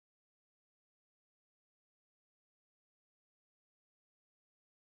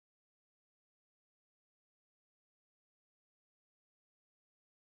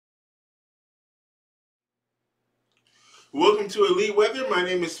Welcome to Elite Weather. My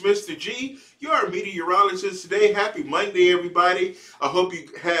name is Mr. G. You're our meteorologist today. Happy Monday, everybody. I hope you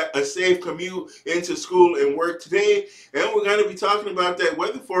had a safe commute into school and work today. And we're going to be talking about that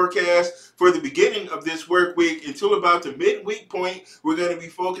weather forecast for the beginning of this work week until about the midweek point. We're going to be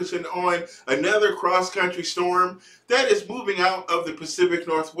focusing on another cross-country storm that is moving out of the Pacific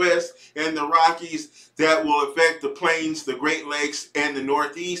Northwest and the Rockies that will affect the plains, the Great Lakes, and the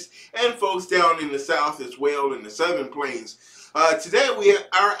Northeast, and folks down in the South as well in the Southern Plains. Today we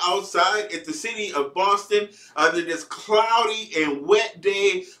are outside at the city of Boston under this cloudy and wet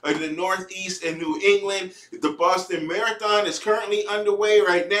day in the Northeast and New England. The Boston Marathon is currently underway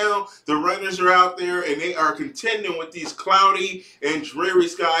right now. The runners are out there and they are contending with these cloudy and dreary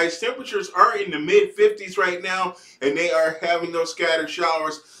skies. Temperatures are in the mid-50s right now, and they are having those scattered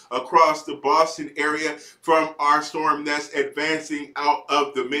showers across the Boston area from our storm that's advancing out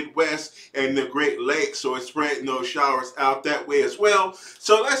of the Midwest and the Great Lakes. So it's spreading those showers out that way as well.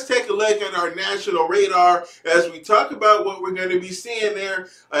 So let's take a look at our national radar as we talk about what we're going to be seeing there.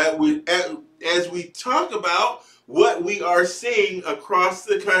 As we talk about what we are seeing across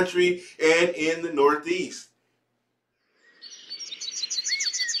the country and in the Northeast.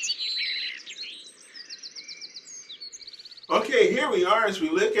 Okay, here we are as we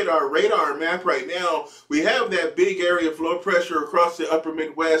look at our radar map right now. We have that big area of low pressure across the upper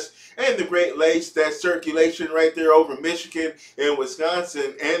Midwest and the Great Lakes, that circulation right there over Michigan and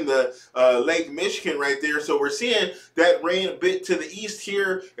Wisconsin and the Lake Michigan right there. So we're seeing that rain a bit to the east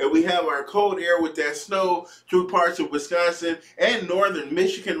here, and we have our cold air with that snow through parts of Wisconsin and northern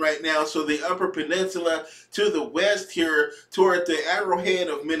Michigan right now. So the upper peninsula to the west here toward the arrowhead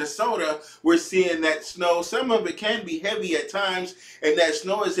of Minnesota, we're seeing that snow. Some of it can be heavy at times, and that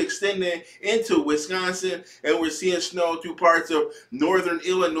snow is extending into Wisconsin, and we're seeing snow through parts of northern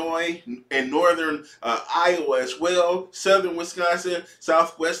Illinois and northern Iowa as well. Southern Wisconsin,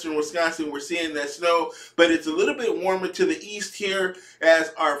 southwestern Wisconsin, we're seeing that snow, but it's a little bit warmer to the east here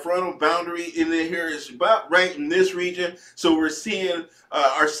as our frontal boundary in here is about right in this region. So we're seeing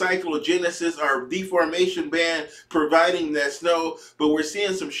our cyclogenesis, our deformation band providing that snow, but we're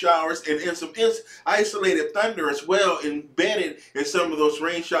seeing some showers and some isolated thunder as well embedded in some of those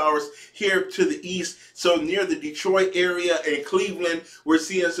rain showers here to the east. So near the Detroit area and Cleveland, we're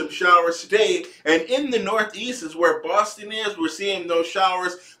seeing some showers today. And in the Northeast is where Boston is. We're seeing those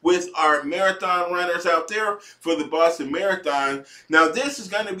showers with our marathon runners out there for the Boston Marathon. Now this is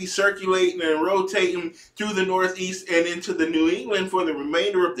going to be circulating and rotating through the Northeast and into the New England for the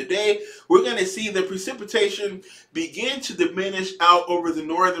remainder of the day. We're going to see the precipitation begin to diminish out over the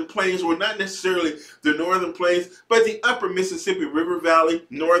northern plains. Well, not necessarily the northern plains, but the upper Mississippi River Valley,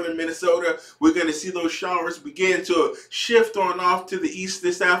 northern Minnesota. We're going to see those showers begin to shift on off to the east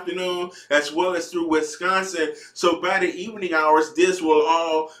this afternoon, as well as through Wisconsin. So by the evening hours, this will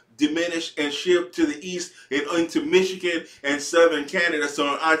all diminish and shift to the east and into Michigan and southern Canada. So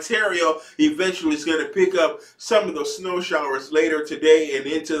Ontario eventually is going to pick up some of those snow showers later today and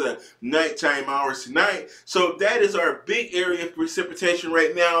into the nighttime hours tonight. So that is our big area of precipitation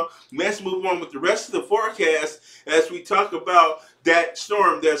right now. Let's move on with the rest of the forecast as we talk about that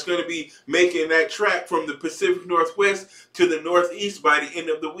storm that's going to be making that track from the Pacific Northwest to the Northeast by the end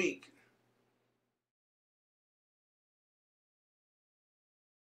of the week.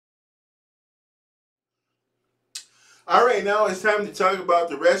 All right, now it's time to talk about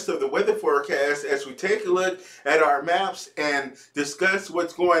the rest of the weather forecast as we take a look at our maps and discuss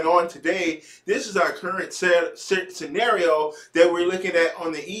what's going on today. This is our current scenario that we're looking at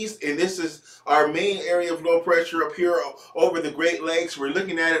on the east, and this is our main area of low pressure up here over the Great Lakes. We're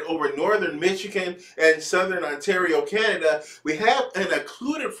looking at it over northern Michigan and southern Ontario, Canada. We have an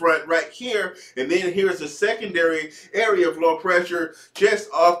occluded front right here, and then here's a secondary area of low pressure just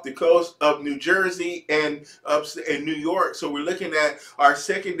off the coast of New Jersey and New York. So we're looking at our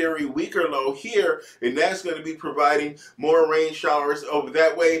secondary weaker low here, and that's going to be providing more rain showers over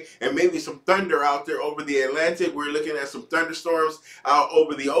that way and maybe some thunder out there over the Atlantic. We're looking at some thunderstorms out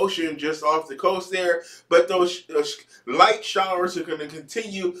over the ocean just off the coast there, but those light showers are going to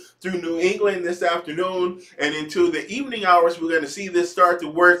continue through New England this afternoon, and into the evening hours we're going to see this start to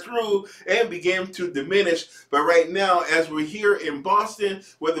work through and begin to diminish. But right now, as we're here in Boston,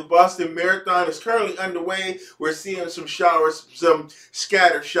 where the Boston Marathon is currently underway, we're seeing seeing some showers, some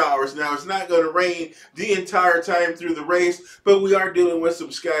scattered showers. Now, it's not going to rain the entire time through the race, but we are dealing with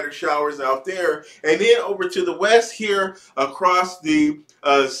some scattered showers out there. And then over to the west here, across the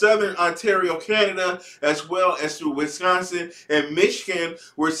southern Ontario, Canada, as well as through Wisconsin and Michigan,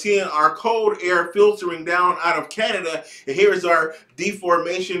 we're seeing our cold air filtering down out of Canada. And here's our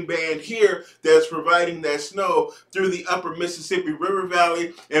deformation band here that's providing that snow through the upper Mississippi River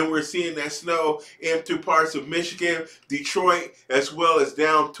Valley. And we're seeing that snow into parts of Michigan, Detroit, as well as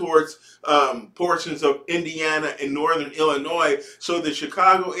down towards portions of Indiana and northern Illinois. So the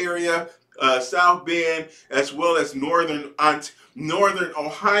Chicago area, South Bend, as well as northern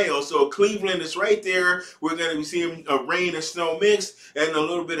Ohio. So Cleveland is right there. We're going to be seeing a rain and snow mix, and a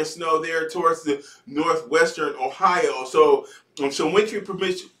little bit of snow there towards the northwestern Ohio. So wintry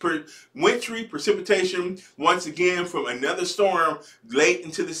precipitation once again from another storm late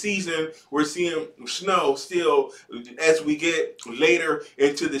into the season. We're seeing snow still as we get later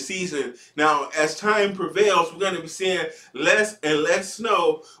into the season. Now, as time prevails, we're going to be seeing less and less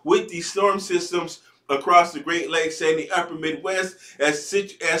snow with these storm systems across the Great Lakes and the upper Midwest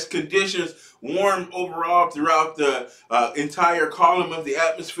as conditions warm overall throughout the entire column of the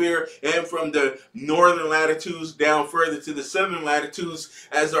atmosphere, and from the northern latitudes down further to the southern latitudes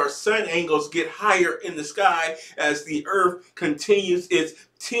as our sun angles get higher in the sky as the earth continues its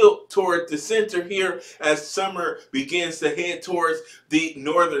tilt toward the center here as summer begins to head towards the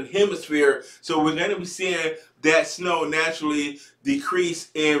northern hemisphere. So we're going to be seeing that snow naturally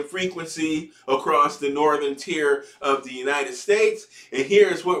decrease in frequency across the northern tier of the United States. And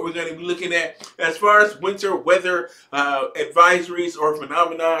here's what we're going to be looking at as far as winter weather advisories or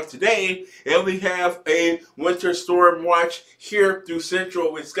phenomena today. And we have a winter storm watch here through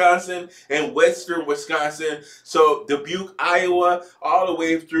central Wisconsin and western Wisconsin. So Dubuque, Iowa, all the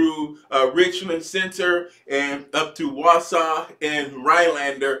way through Richland Center and up to Wausau and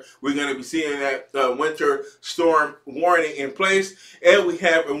Rhinelander. We're going to be seeing that winter storm warning in place. And we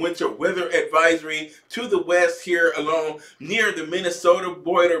have a winter weather advisory to the west here along near the Minnesota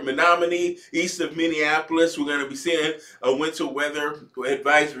border, Menominee, east of Minneapolis. We're going to be seeing a winter weather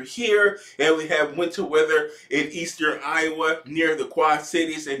advisory here. And we have winter weather in eastern Iowa near the Quad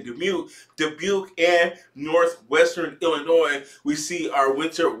Cities and Dubuque and northwestern Illinois. We see our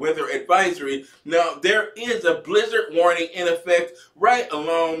winter weather advisory. Now, there is a blizzard warning in effect right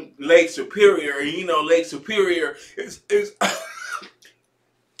along Lake Superior. And you know, Lake Superior is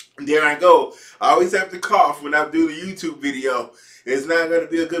there I go. I always have to cough when I do the YouTube video. It's not going to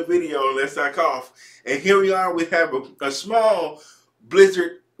be a good video unless I cough. And here we are. We have a small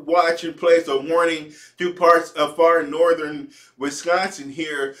blizzard watch in place, a warning through parts of far northern Wisconsin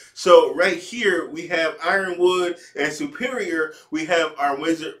here. So right here we have Ironwood and Superior. We have our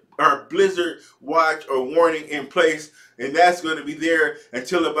blizzard watch or warning in place, and that's going to be there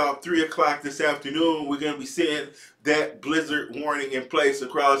until about 3 o'clock this afternoon. We're going to be seeing that blizzard warning in place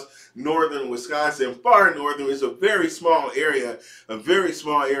across northern Wisconsin. Far northern is a very small area. A very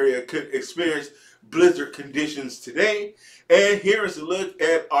small area could experience blizzard conditions today. And here is a look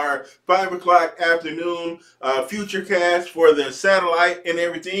at our 5 o'clock afternoon futurecast for the satellite and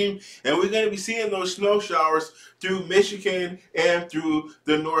everything. And we're going to be seeing those snow showers through Michigan and through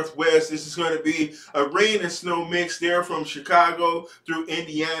the Northwest. This is going to be a rain and snow mix there from Chicago through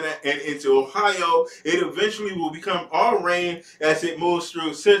Indiana and into Ohio. It eventually will become all rain as it moves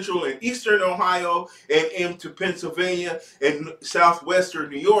through central and eastern Ohio and into Pennsylvania and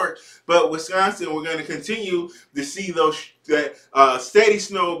southwestern New York. But Wisconsin, we're going to continue to see that steady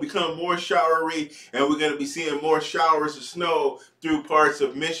snow become more showery, and we're going to be seeing more showers of snow through parts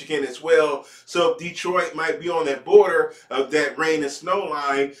of Michigan as well. So Detroit might be on that border of that rain and snow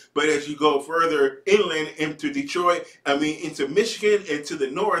line, but as you go further inland into into Michigan and to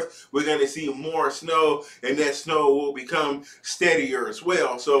the north, we're going to see more snow, and that snow will become steadier as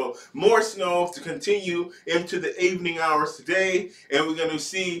well. So more snow to continue into the evening hours today, and we're going to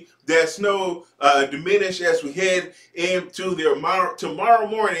see that snow diminish as we head into tomorrow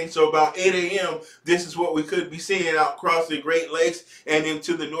morning. So about 8 a.m., this is what we could be seeing out across the Great Lakes and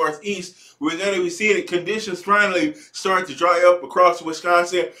into the northeast. We're going to be seeing conditions finally start to dry up across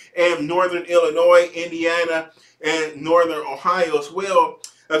Wisconsin and northern Illinois, Indiana, and northern Ohio as well.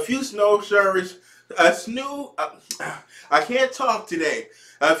 A few snow showers, I can't talk today.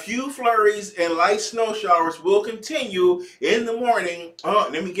 A few flurries and light snow showers will continue in the morning. Oh,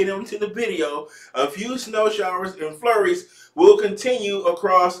 let me get into the video. A few snow showers and flurries will continue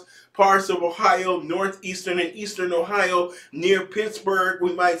across parts of Ohio, northeastern and eastern Ohio, near Pittsburgh.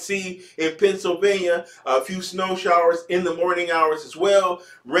 We might see in Pennsylvania a few snow showers in the morning hours as well.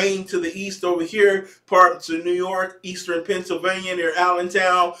 Rain to the east over here, parts of New York, eastern Pennsylvania near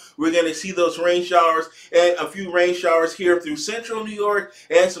Allentown. We're going to see those rain showers and a few rain showers here through central New York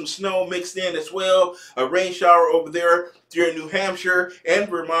and some snow mixed in as well. A rain shower over there through New Hampshire and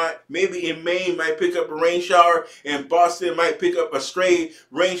Vermont. Maybe in Maine might pick up a rain shower, and Boston might pick up a stray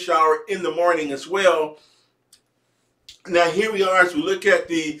rain shower in the morning as well. Now here we are as we look at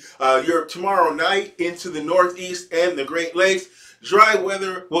the your tomorrow night into the Northeast and the Great Lakes. Dry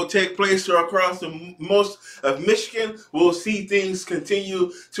weather will take place across most of Michigan. We'll see things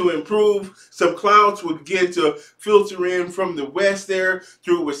continue to improve. Some clouds will begin to filter in from the west there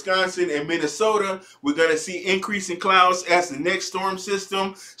through Wisconsin and Minnesota. We're going to see increasing clouds as the next storm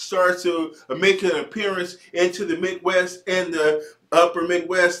system starts to make an appearance into the Midwest and the upper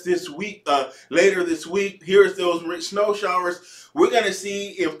Midwest this week, later this week. Here's those snow showers we're going to see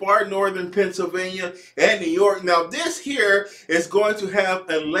in far northern Pennsylvania and New York. Now this here is going to have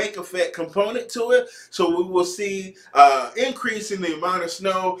a lake effect component to it. So we will see increase in the amount of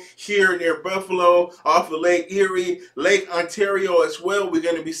snow here near Buffalo, off of Lake Erie, Lake Ontario as well. We're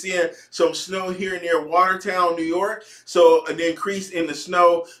going to be seeing some snow here near Watertown, New York. So an increase in the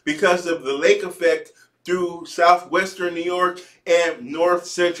snow because of the lake effect through southwestern New York and north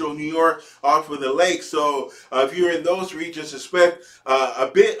central New York off of the lake. So if you're in those regions, expect a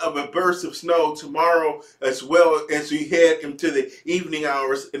bit of a burst of snow tomorrow as well as we head into the evening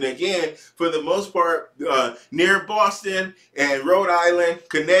hours. And again, for the most part, near Boston and Rhode Island,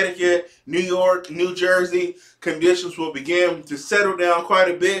 Connecticut, New York, New Jersey, conditions will begin to settle down quite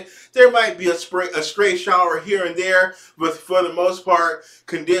a bit. There might be a stray shower here and there, but for the most part,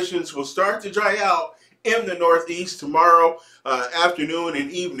 conditions will start to dry out in the Northeast tomorrow afternoon and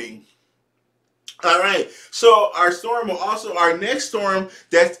evening. All right, so our next storm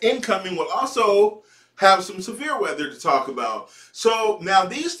that's incoming will also have some severe weather to talk about. So now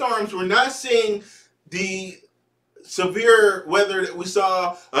these storms, we're not seeing the severe weather that we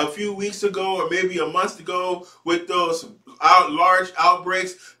saw a few weeks ago or maybe a month ago with those large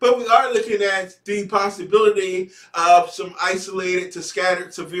outbreaks, but we are looking at the possibility of some isolated to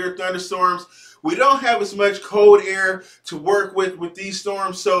scattered severe thunderstorms. We don't have as much cold air to work with these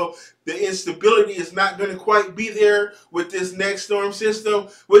storms, so the instability is not going to quite be there with this next storm system,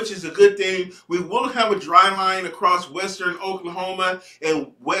 which is a good thing. We will have a dry line across western Oklahoma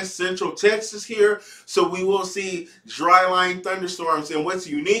and west central Texas here, so we will see dry line thunderstorms. And what's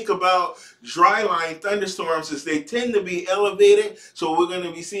unique about dry line thunderstorms is they tend to be elevated, so we're going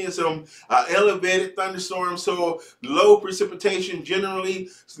to be seeing some elevated thunderstorms. So low precipitation, generally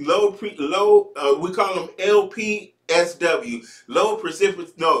we call them LPSW, low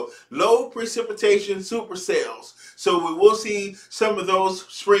precipitation supercells. So we will see some of those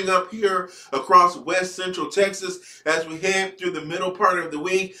spring up here across west central Texas as we head through the middle part of the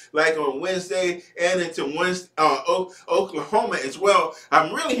week, like on Wednesday and into Oklahoma as well.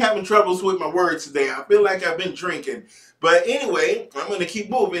 I'm really having troubles with my words today. I feel like I've been drinking. But anyway, I'm going to keep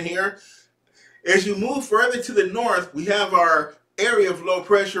moving here. As you move further to the north, we have our area of low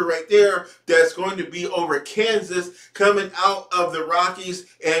pressure right there that's going to be over Kansas, coming out of the Rockies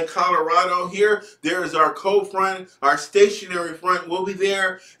and Colorado here. There is our cold front. Our stationary front will be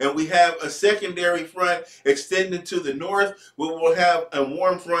there, and we have a secondary front extending to the north. We will have a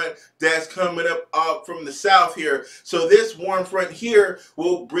warm front that's coming up from the south here. So this warm front here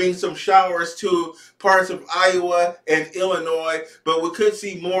will bring some showers to parts of Iowa and Illinois, but we could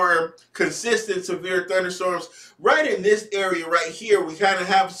see more consistent severe thunderstorms right in this area right here. We kind of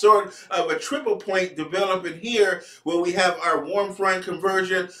have sort of a triple point developing here where we have our warm front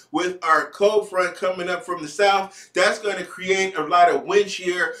conversion with our cold front coming up from the south. That's going to create a lot of wind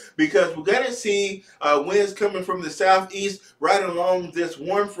shear because we're going to see winds coming from the southeast right along this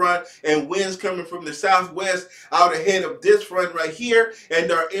warm front and winds coming from the southwest out ahead of this front right here,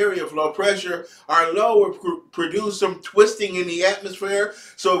 and our area of low pressure. Our low will produce some twisting in the atmosphere.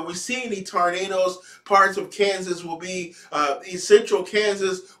 So if we see any tornadoes, parts of Kansas will be, central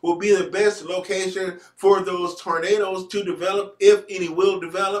Kansas will be the best location for those tornadoes to develop, if any will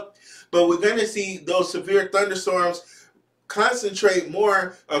develop. But we're going to see those severe thunderstorms concentrate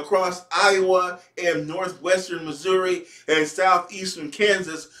more across Iowa and northwestern Missouri and southeastern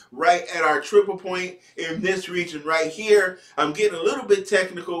Kansas, right at our triple point in this region right here. I'm getting a little bit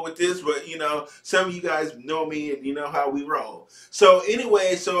technical with this, but you know, some of you guys know me and you know how we roll. So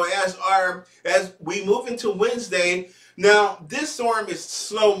anyway, so as we move into Wednesday, now this storm is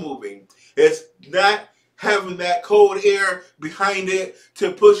slow moving. It's not having that cold air behind it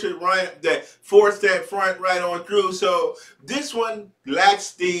to push it right, that force that front right on through. So this one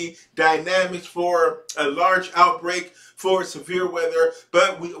lacks the dynamics for a large outbreak for severe weather,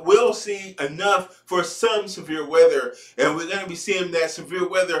 but we will see enough for some severe weather. And we're going to be seeing that severe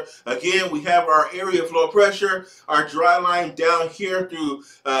weather. Again, we have our area of low pressure, our dry line down here through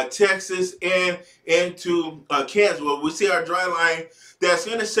Texas and into Kansas. Well, we see our dry line that's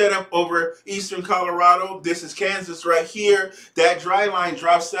going to set up over eastern Colorado. This is Kansas right here. That dry line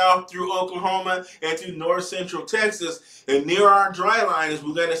drops south through Oklahoma and through north central Texas. And near our dry line is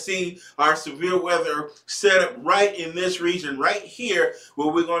we're going to see our severe weather set up right in this region right here, where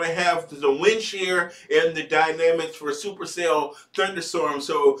we're going to have the wind shear and the dynamics for supercell thunderstorms.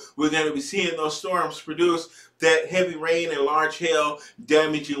 So we're going to be seeing those storms produce that heavy rain and large hail,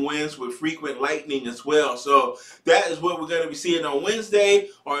 damaging winds with frequent lightning as well. So that is what we're going to be seeing on Wednesday.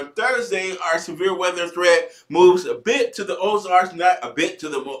 On Thursday, our severe weather threat moves a bit to the Ozarks, not a bit to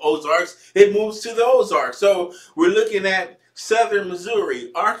the Ozarks, it moves to the Ozarks. So we're looking at southern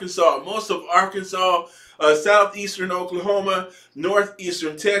Missouri, Arkansas, most of Arkansas, southeastern Oklahoma,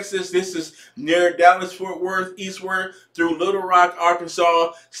 northeastern Texas. This is near Dallas-Fort Worth, eastward through Little Rock,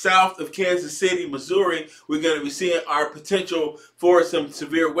 Arkansas, south of Kansas City, Missouri. We're going to be seeing our potential for some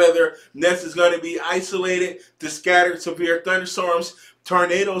severe weather. This is going to be isolated to scattered severe thunderstorms.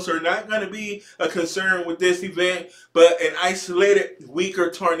 Tornadoes are not going to be a concern with this event, but an isolated weaker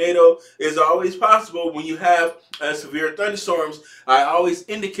tornado is always possible when you have severe thunderstorms. I always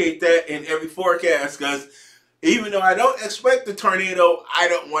indicate that in every forecast, because even though I don't expect the tornado, I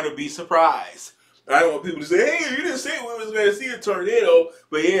don't want to be surprised. I don't want people to say, hey, you didn't say we was going to see a tornado,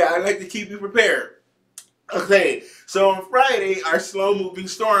 but yeah, I like to keep you prepared. Okay, so on Friday, our slow-moving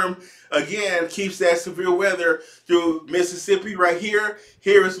storm, again, keeps that severe weather through Mississippi right here.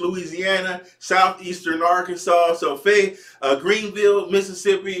 Here is Louisiana, southeastern Arkansas. So Greenville,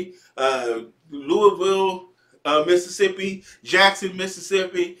 Mississippi, Louisville, Mississippi, Jackson,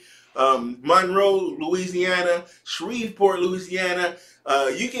 Mississippi, Monroe, Louisiana, Shreveport, Louisiana.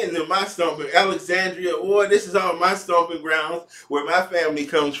 You getting to my stomping, Alexandria. Boy, this is all my stomping grounds where my family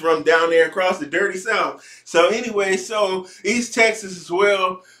comes from, down there across the dirty South. So anyway, so East Texas as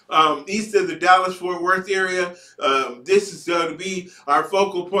well, east of the Dallas-Fort Worth area. This is going to be our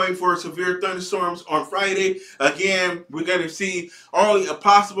focal point for severe thunderstorms on Friday. Again, we're going to see only a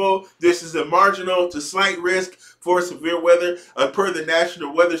possible, this is a marginal to slight risk for severe weather per the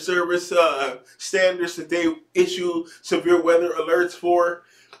National Weather Service standards that they issue severe weather alerts for.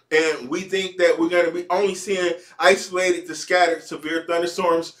 And we think that we're going to be only seeing isolated to scattered severe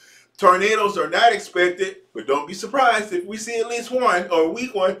thunderstorms. Tornadoes are not expected, but don't be surprised if we see at least one or a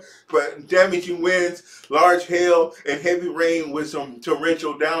weak one. But damaging winds, large hail, and heavy rain with some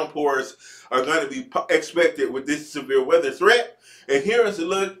torrential downpours are going to be expected with this severe weather threat. And here is a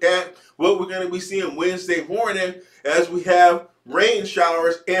look at what we're going to be seeing Wednesday morning, as we have rain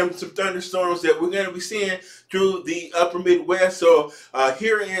showers and some thunderstorms that we're going to be seeing through the upper Midwest. So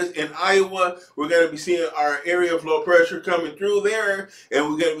here is in Iowa, we're going to be seeing our area of low pressure coming through there, and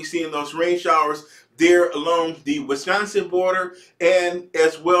we're going to be seeing those rain showers there along the Wisconsin border, and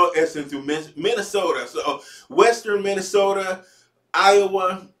as well as into Minnesota. So western Minnesota,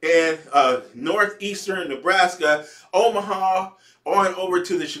 Iowa, and northeastern Nebraska, Omaha, on over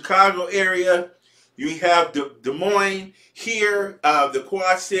to the Chicago area. You have Des Moines here, the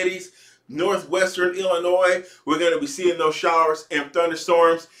Quad Cities, northwestern Illinois. We're going to be seeing those showers and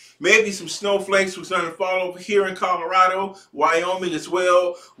thunderstorms. Maybe some snowflakes was going to fall over here in Colorado, Wyoming as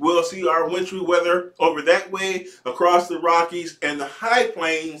well. We'll see our wintry weather over that way across the Rockies and the high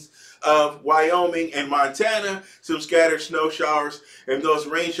plains of Wyoming and Montana. Some scattered snow showers, and those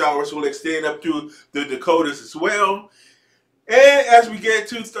rain showers will extend up through the Dakotas as well. And as we get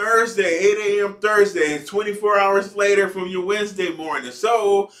to Thursday, 8 a.m. Thursday, 24 hours later from your Wednesday morning.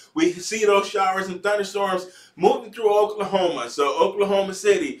 So we see those showers and thunderstorms moving through Oklahoma. So Oklahoma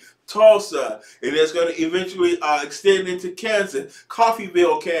City, Tulsa, and it's going to eventually extend into Kansas,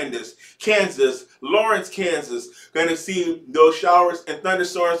 Coffeyville, Kansas, Lawrence, Kansas. Going to see those showers and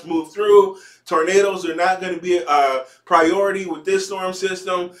thunderstorms move through. Tornadoes are not going to be a priority with this storm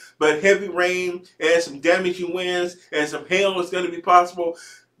system, but heavy rain and some damaging winds and some hail is going to be possible.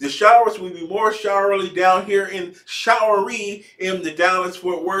 The showers will be more showery down here in the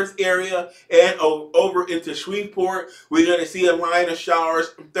Dallas-Fort Worth area and over into Shreveport. We're going to see a line of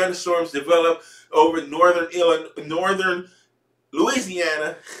showers and thunderstorms develop over northern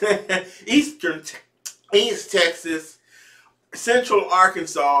Louisiana, East Texas, central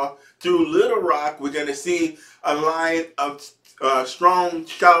Arkansas, through Little Rock. We're going to see a line of strong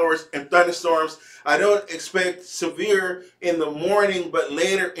showers and thunderstorms. I don't expect severe in the morning, but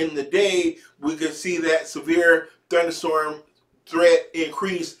later in the day, we could see that severe thunderstorm threat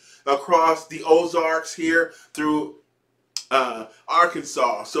increase across the Ozarks here through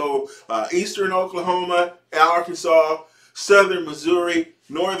Arkansas. So eastern Oklahoma, Arkansas, southern Missouri,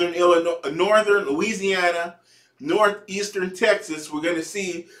 northern Illinois, northern Louisiana, northeastern Texas, we're going to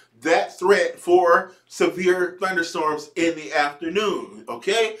see that threat for severe thunderstorms in the afternoon.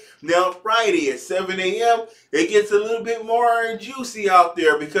 Okay, now Friday at 7 a.m. it gets a little bit more juicy out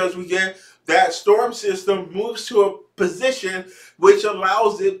there because we get that storm system moves to a position which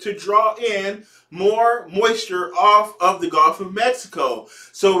allows it to draw in more moisture off of the Gulf of Mexico.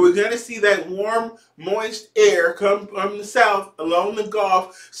 So we're going to see that warm, moist air come from the south along the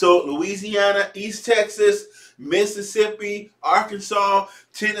Gulf. So Louisiana, East Texas, Mississippi, Arkansas,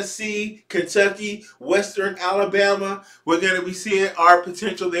 Tennessee, Kentucky, Western Alabama. We're going to be seeing our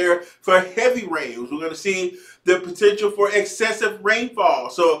potential there for heavy rains. We're going to see the potential for excessive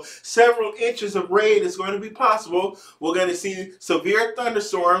rainfall. So several inches of rain is going to be possible. We're going to see severe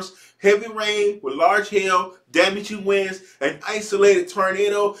thunderstorms, heavy rain with large hail, damaging winds, an isolated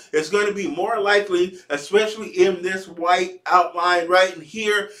tornado is going to be more likely, especially in this white outline right in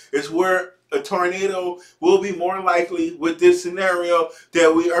here is where a tornado will be more likely with this scenario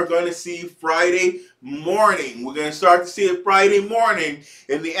that we are going to see Friday morning. We're going to start to see it Friday morning.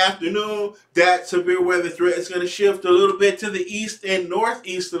 In the afternoon, that severe weather threat is going to shift a little bit to the east and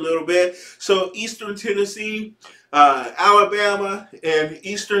northeast a little bit. So eastern Tennessee, Alabama, and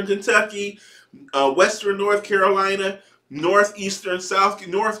eastern Kentucky, western North Carolina, northwestern South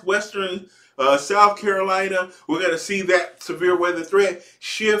Carolina, we're going to see that severe weather threat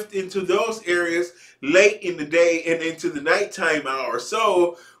shift into those areas late in the day and into the nighttime hours.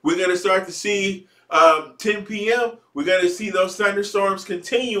 So we're going to start to see 10 p.m. We're going to see those thunderstorms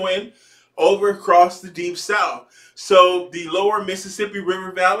continuing over across the deep south. So the lower Mississippi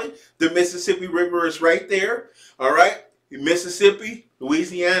River Valley, the Mississippi River is right there. All right, Mississippi,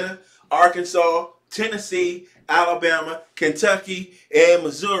 Louisiana, Arkansas, Tennessee, Alabama, Kentucky, and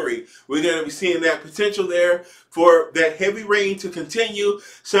Missouri. We're going to be seeing that potential there for that heavy rain to continue.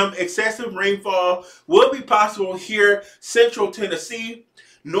 Some excessive rainfall will be possible here, central Tennessee,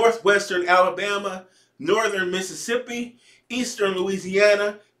 northwestern Alabama, northern Mississippi, eastern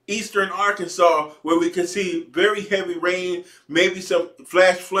Louisiana, eastern Arkansas, where we can see very heavy rain, maybe some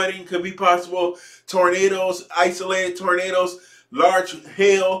flash flooding could be possible, tornadoes, isolated tornadoes, large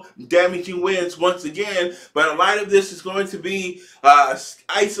hail, damaging winds once again, but a lot of this is going to be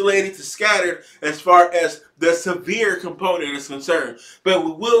isolated to scattered as far as the severe component is concerned. But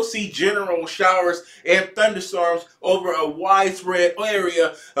we will see general showers and thunderstorms over a widespread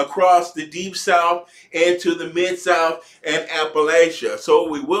area across the deep south and to the mid-south and Appalachia. So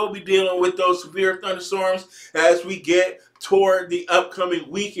we will be dealing with those severe thunderstorms as we get toward the upcoming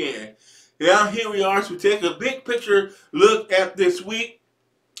weekend. Now here we are, so we take a big picture look at this week.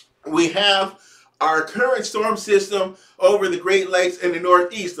 We have our current storm system over the Great Lakes and the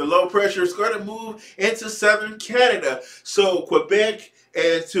Northeast. The low pressure is going to move into southern Canada. So Quebec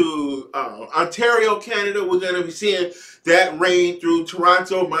and to Ontario, Canada, we're going to be seeing that rain through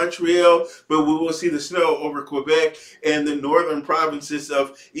Toronto, Montreal, but we will see the snow over Quebec and the northern provinces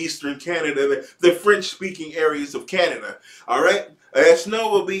of eastern Canada, the French-speaking areas of Canada. All right? That snow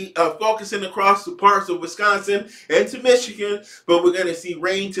will be focusing across the parts of Wisconsin and to Michigan, but we're going to see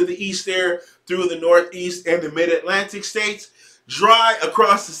rain to the east there through the northeast and the mid-Atlantic states. Dry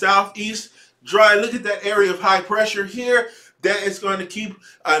across the southeast. Dry. Look at that area of high pressure here. That is going to keep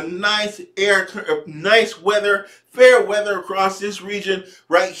a nice weather, fair weather across this region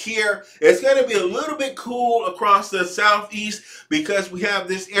right here. It's going to be a little bit cool across the southeast because we have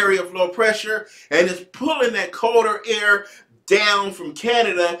this area of low pressure and it's pulling that colder air down from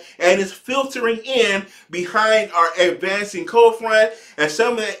Canada and it's filtering in behind our advancing cold front, and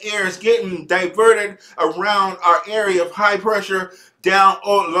some of that air is getting diverted around our area of high pressure down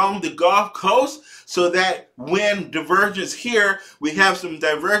along the Gulf Coast, so that when divergence here, we have some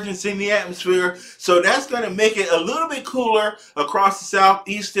divergence in the atmosphere. So that's going to make it a little bit cooler across the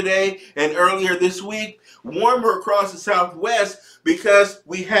southeast today and earlier this week. Warmer across the southwest because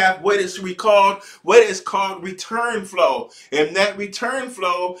we have what is called return flow. And that return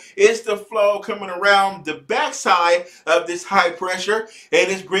flow is the flow coming around the backside of this high pressure,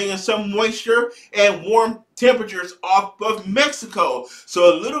 and it's bringing some moisture and warm temperatures off of Mexico.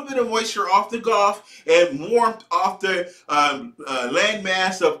 So a little bit of moisture off the Gulf and warmth off the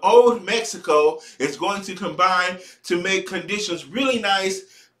landmass of old Mexico is going to combine to make conditions really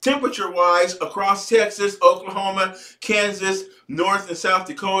nice temperature-wise across Texas, Oklahoma, Kansas, North and South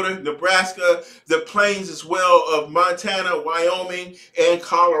Dakota, Nebraska, the plains as well of Montana, Wyoming, and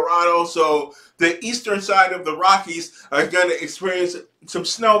Colorado. So the eastern side of the Rockies are going to experience some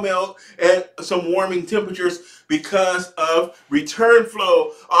snow melt and some warming temperatures because of return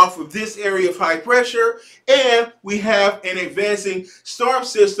flow off of this area of high pressure. And we have an advancing storm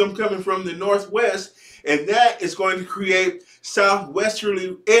system coming from the northwest, and that is going to create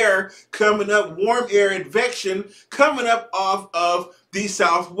southwesterly air coming up, warm air advection coming up off of the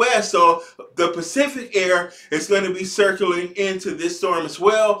southwest. So the Pacific air is going to be circling into this storm as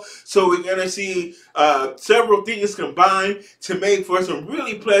well. So we're going to see several things combined to make for some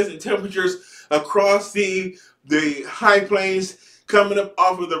really pleasant temperatures across the high plains coming up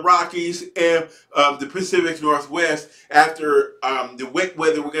off of the Rockies and the Pacific Northwest after the wet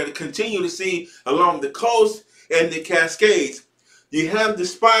weather we're going to continue to see along the coast and the Cascades. You have the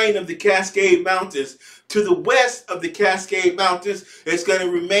spine of the Cascade Mountains. To the west of the Cascade Mountains, it's going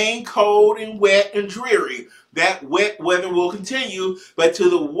to remain cold and wet and dreary. That wet weather will continue, but to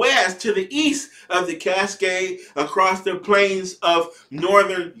the west, to the east of the Cascade, across the plains of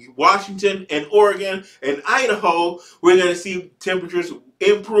northern Washington and Oregon and Idaho, we're going to see temperatures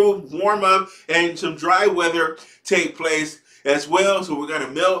improve, warm up, and some dry weather take place as well. So we're going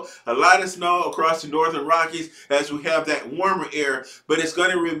to melt a lot of snow across the Northern Rockies as we have that warmer air, but it's going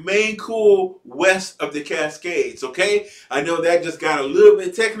to remain cool west of the Cascades. Okay, I know that just got a little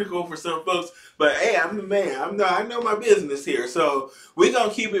bit technical for some folks, but hey, I'm the man. I know my business here. So we're going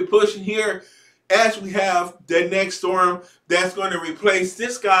to keep it pushing here as we have the next storm that's going to replace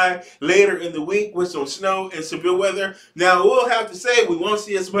this guy later in the week with some snow and severe weather. Now, we'll have to say we won't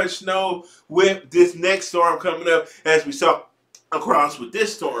see as much snow with this next storm coming up as we saw across with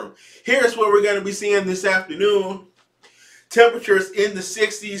this storm. Here's what we're going to be seeing this afternoon. Temperatures in the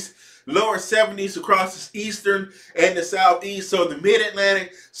 60s, lower 70s across the eastern and the southeast, so the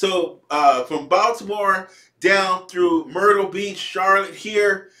mid-Atlantic. So from Baltimore down through Myrtle Beach, Charlotte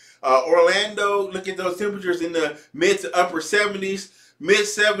here, Orlando, look at those temperatures in the mid to upper 70s, mid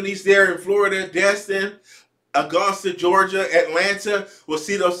 70s there in Florida, Destin, Augusta, Georgia, Atlanta, we'll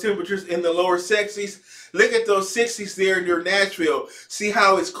see those temperatures in the lower 60s. Look at those 60s there near Nashville. See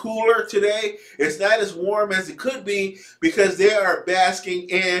how it's cooler today? It's not as warm as it could be because they are basking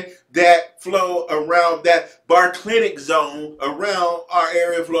in that flow around that baroclinic zone around our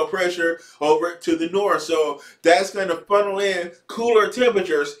area of low pressure over to the north. So that's going to funnel in cooler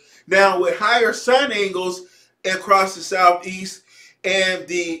temperatures. Now with higher sun angles across the southeast and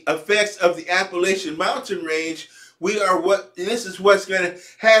the effects of the Appalachian Mountain Range, this is what's going to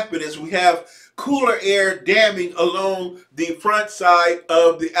happen is we have cooler air damming along the front side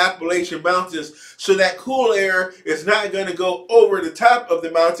of the Appalachian Mountains. So that cool air is not going to go over the top of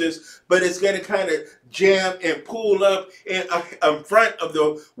the mountains, but it's going to kind of jam and pull up in front of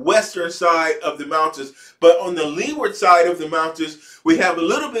the western side of the mountains. But on the leeward side of the mountains, we have a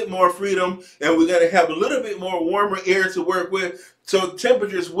little bit more freedom and we're going to have a little bit more warmer air to work with. So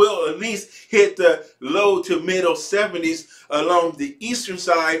temperatures will at least hit the low to middle 70s along the eastern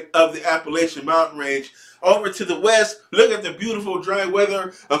side of the Appalachian Mountain Range. Over to the west, look at the beautiful dry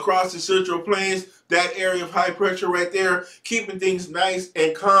weather across the Central Plains. That area of high pressure right there, keeping things nice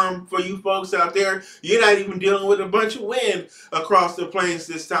and calm for you folks out there. You're not even dealing with a bunch of wind across the plains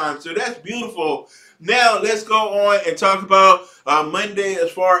this time. So that's beautiful. Now let's go on and talk about Monday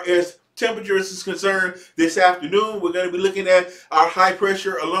as far as temperatures is concerned. This afternoon, we're going to be looking at our high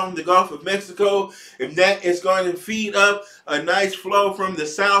pressure along the Gulf of Mexico, and that is going to feed up a nice flow from the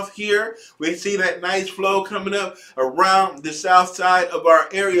south here. We see that nice flow coming up around the south side of our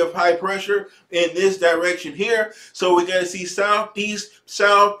area of high pressure in this direction here. So we're going to see southeast,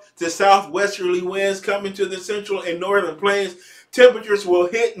 south to southwesterly winds coming to the central and northern plains. Temperatures will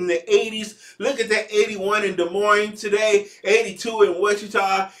hit in the 80s. Look at that 81 in Des Moines today, 82 in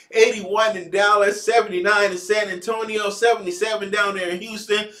Wichita, 81 in Dallas, 79 in San Antonio, 77 down there in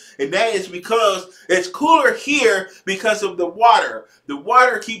Houston. And that is because it's cooler here because of the water. The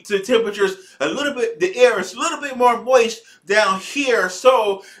water keeps the temperatures a little bit, the air is a little bit more moist down here.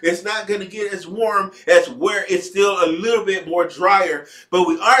 So it's not going to get as warm as where it's still a little bit more drier. But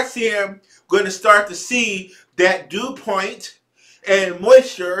we are going to start to see that dew point and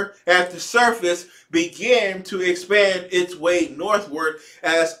moisture at the surface begin to expand its way northward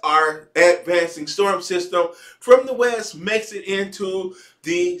as our advancing storm system from the west makes it into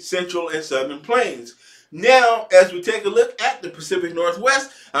the central and southern plains. Now, as we take a look at the Pacific Northwest,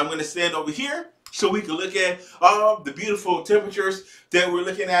 I'm going to stand over here so we can look at all the beautiful temperatures that we're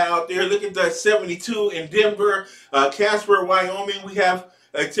looking at out there. Look at the 72 in Denver, Casper, Wyoming. We have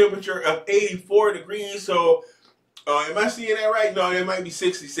a temperature of 84 degrees. So, am I seeing that right? No, it might be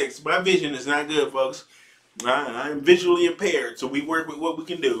 66. My vision is not good, folks. I'm visually impaired, so we work with what we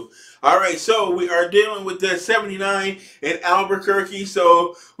can do. All right, so we are dealing with the 79 in Albuquerque.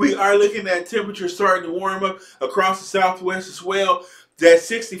 So we are looking at temperatures starting to warm up across the southwest as well. That's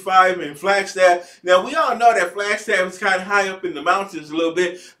 65 in Flagstaff. Now, we all know that Flagstaff is kind of high up in the mountains a little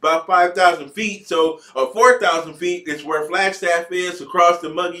bit, about 5,000 feet. So, 4,000 feet is where Flagstaff is across the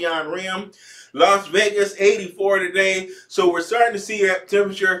Mogollon Rim. Las Vegas, 84 today. So we're starting to see that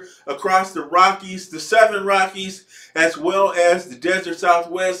temperature across the Rockies, the Southern Rockies, as well as the desert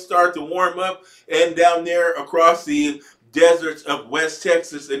Southwest start to warm up, and down there across the deserts of West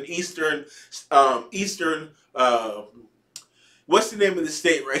Texas and what's the name of the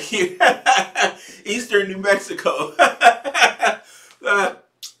state right here? Eastern New Mexico. I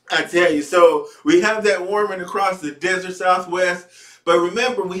tell you, so we have that warming across the desert Southwest. But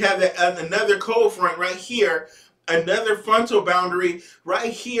remember, we have that another cold front right here, another frontal boundary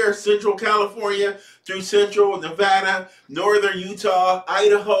right here, Central California through Central Nevada, Northern Utah,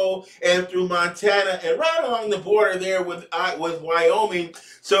 Idaho, and through Montana, and right along the border there with Wyoming.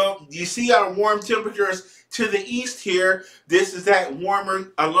 So you see our warm temperatures to the east here. This is that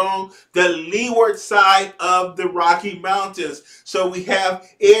warmer along the leeward side of the Rocky Mountains. So we have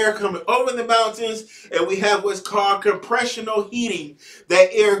air coming over the mountains, and we have what's called compressional heating.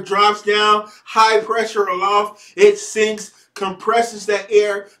 That air drops down, high pressure aloft, it sinks, compresses that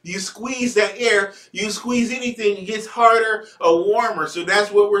air. You squeeze that air, you squeeze anything, it gets harder or warmer. So that's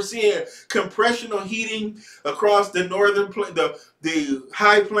what we're seeing. Compressional heating across the northern the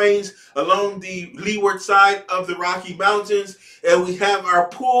high plains along the leeward side of the Rocky Mountains. And we have our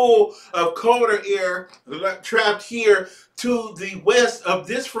pool of colder air trapped here to the west of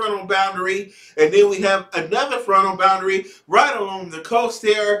this frontal boundary, and then we have another frontal boundary right along the coast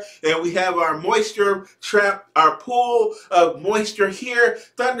there, and we have our moisture trap, our pool of moisture here.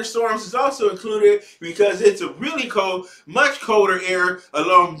 Thunderstorms is also included because it's a really cold, much colder air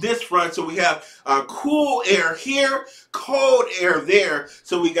along this front. So we have cool air here, cold air there.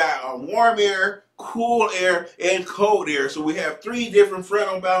 So we got warm air, cool air, and cold air. So we have three different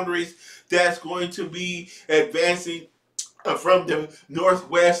frontal boundaries that's going to be advancing from the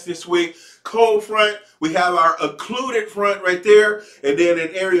northwest this week. Cold front, we have our occluded front right there, and then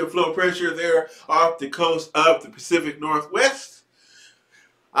an area of low pressure there off the coast of the Pacific Northwest.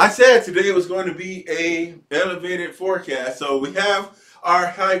 I said today was going to be a elevated forecast. So we have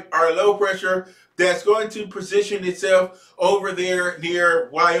our low pressure that's going to position itself over there near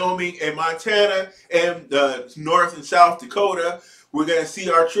Wyoming and Montana and North and South Dakota. We're going to see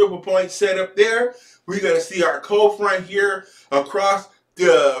our triple point set up there. We're going to see our cold front here across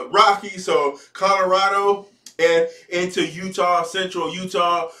the Rockies, so Colorado and into Utah, central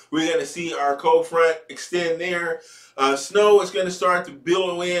Utah. We're going to see our cold front extend there. Snow is going to start to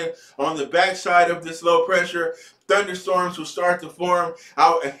billow in on the backside of this low pressure. Thunderstorms will start to form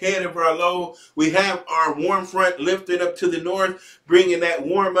out ahead of our low. We have our warm front lifted up to the north, bringing that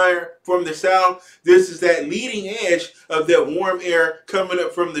warm air from the south. This is that leading edge of that warm air coming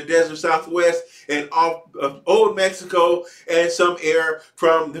up from the desert Southwest and off of Old Mexico, and some air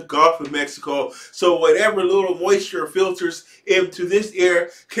from the Gulf of Mexico. So whatever little moisture filters into this air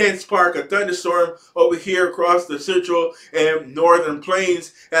can spark a thunderstorm over here across the central and northern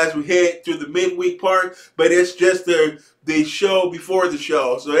plains as we head through the midweek part. But it's just the show before the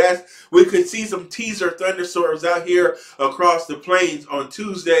show. So we could see some teaser thunderstorms out here across the plains on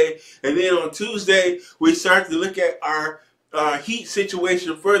Tuesday. And then on Tuesday, we start to look at our heat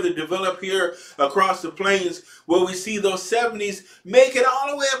situation further develop here across the plains, where we see those 70s make it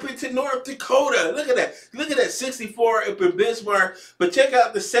all the way up into North Dakota. Look at that. Look at that 64 up in Bismarck. But check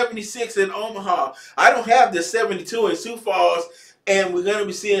out the 76 in Omaha. I don't have the 72 in Sioux Falls. And we're going to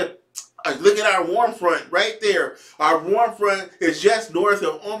be seeing, look at our warm front right there. Our warm front is just north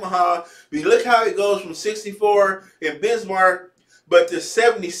of Omaha. Look how it goes from 64 in Bismarck, but to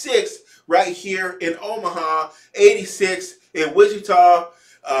 76 right here in Omaha, 86 in Wichita,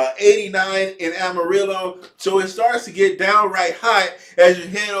 89 in Amarillo. So it starts to get downright hot as you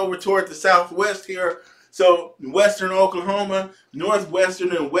head over toward the southwest here. So western Oklahoma,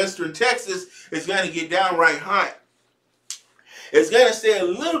 northwestern and western Texas is going to get downright hot. It's going to stay a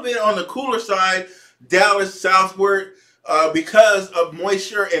little bit on the cooler side, Dallas southward, because of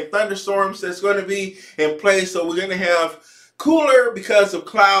moisture and thunderstorms that's going to be in place. So we're going to have cooler because of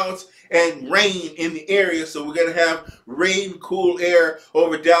clouds and rain in the area. So we're going to have rain, cool air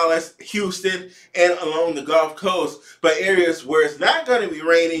over Dallas, Houston, and along the Gulf Coast. But areas where it's not going to be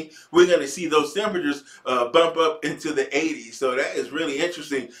raining, we're going to see those temperatures bump up into the 80s. So that is really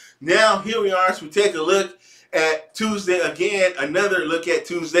interesting. Now, here we are. So we take a look at Tuesday again, another look at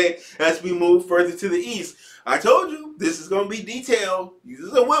Tuesday as we move further to the east. I told you this is going to be detailed. This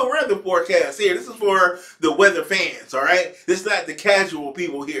is a weather forecast here. This is for the weather fans, all right? This is not the casual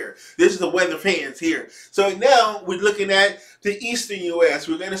people here. This is the weather fans here. So now we're looking at the eastern U.S.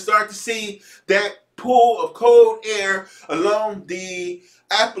 We're going to start to see that pool of cold air along the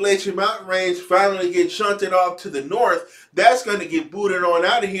Appalachian Mountain Range finally get shunted off to the north. That's going to get booted on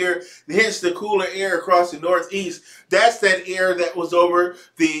out of here. Hence the cooler air across the northeast. That's that air that was over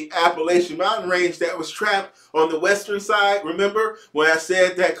the Appalachian Mountain Range that was trapped on the western side. Remember when I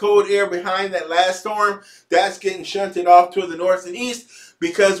said that cold air behind that last storm? That's getting shunted off to the north and east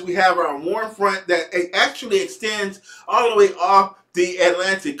because we have our warm front that actually extends all the way off the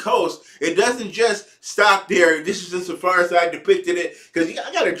Atlantic coast. It doesn't just stop there. This is just as far as I depicted it, because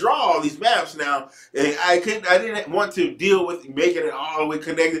I got to draw all these maps now, and I didn't want to deal with making it all the way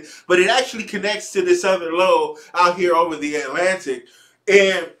connected, but it actually connects to this other low out here over the Atlantic,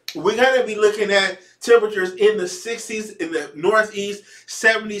 and we're going to be looking at temperatures in the 60s in the northeast,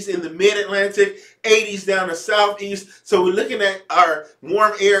 70s in the mid-Atlantic, 80s down the southeast. So we're looking at our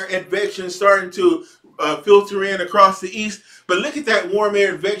warm air advection starting to filter in across the east. But look at that warm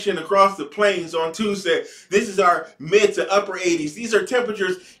air advection across the plains on Tuesday. This is our mid to upper 80s. These are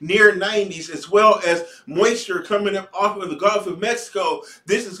temperatures near 90s, as well as moisture coming up off of the Gulf of Mexico.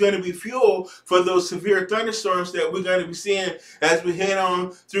 This is going to be fuel for those severe thunderstorms that we're going to be seeing as we head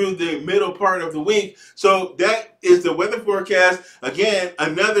on through the middle part of the week. So that is the weather forecast. Again,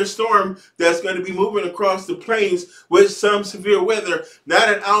 another storm that's going to be moving across the plains with some severe weather. Not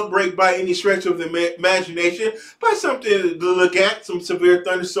an outbreak by any stretch of the imagination, but something to look at, some severe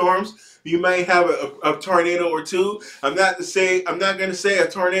thunderstorms. You may have a tornado or two. I'm not going to say a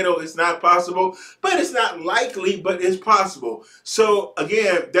tornado is not possible, but it's not likely, but it's possible. So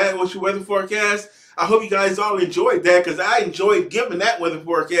again, that was your weather forecast. I hope you guys all enjoyed that, because I enjoyed giving that weather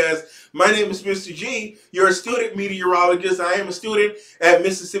forecast. My name is Mr. G. You're a student meteorologist. I am a student at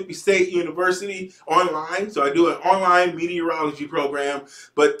Mississippi State University online. So I do an online meteorology program.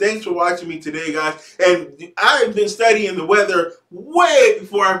 But thanks for watching me today, guys. And I've been studying the weather way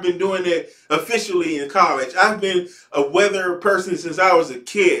before I've been doing it officially in college. I've been a weather person since I was a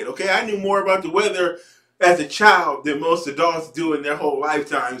kid. Okay, I knew more about the weather as a child than most adults do in their whole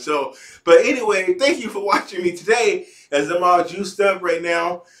lifetime. So, but anyway, thank you for watching me today as I'm all juiced up right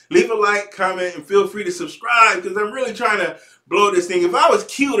now. Leave a like, comment, and feel free to subscribe, because I'm really trying to blow this thing. If I was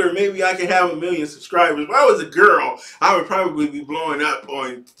cuter, maybe I could have 1 million subscribers. If I was a girl, I would probably be blowing up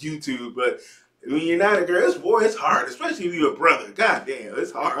on YouTube. But when you're not a girl, it's hard, especially if you're a brother. God damn,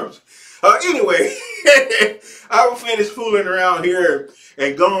 it's hard. Anyway, I will finish fooling around here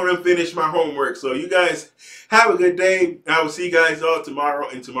and go on and finish my homework. So you guys have a good day. I will see you guys all tomorrow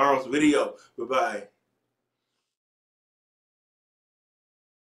in tomorrow's video. Bye-bye.